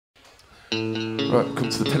Right, come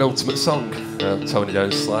to the penultimate song. Tone it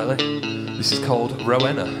down slightly. This is called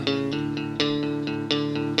Rowenna.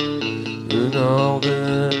 And all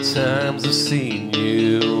the times I've seen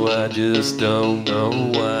you, I just don't know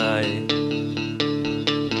why.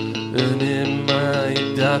 And in my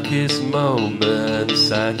darkest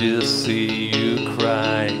moments, I just see you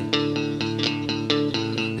cry.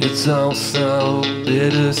 It's all so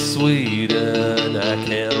bittersweet and I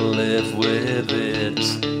can't live with it.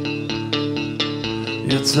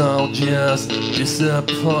 It's all just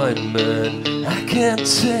disappointment, I can't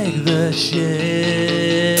take the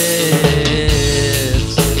shit.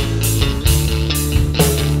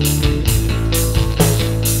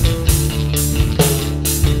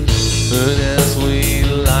 And as we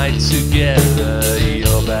lie together,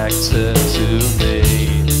 your back turned to me.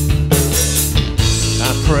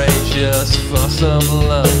 I pray just for some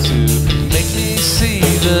love to make me see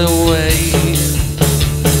the way.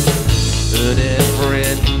 And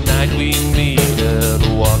every night we meet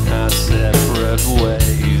and walk our separate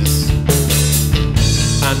ways.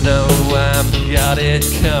 I know I've got it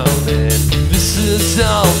coming, this has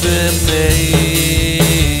all been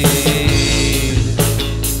made.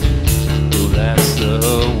 Oh, that's the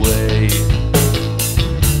way.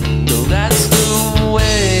 No, that's the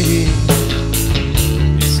way.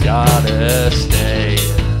 It's gotta stay.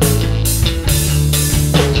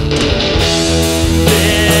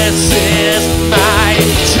 This is my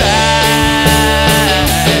time,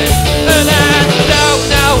 and I don't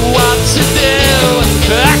know what to do.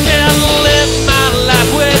 I can live my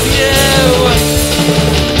life with you.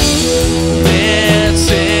 This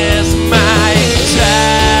is my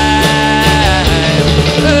time,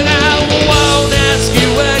 and I won't ask you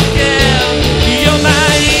again. You're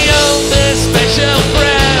my only special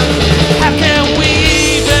friend. How can we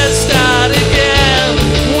even start again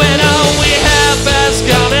when all we have has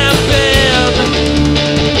gone and been?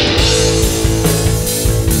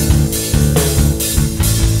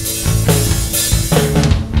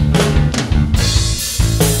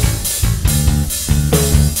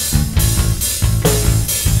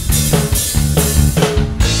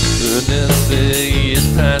 And as the years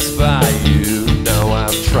pass by, you know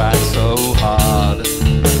I've tried so hard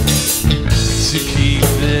to keep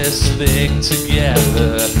this thing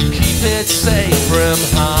together, keep it safe from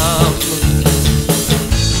harm.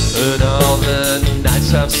 And all the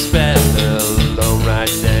nights I've spent alone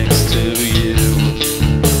right next to you,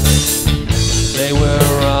 they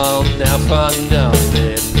were all now for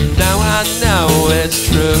nothing. Now I know it's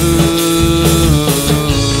true.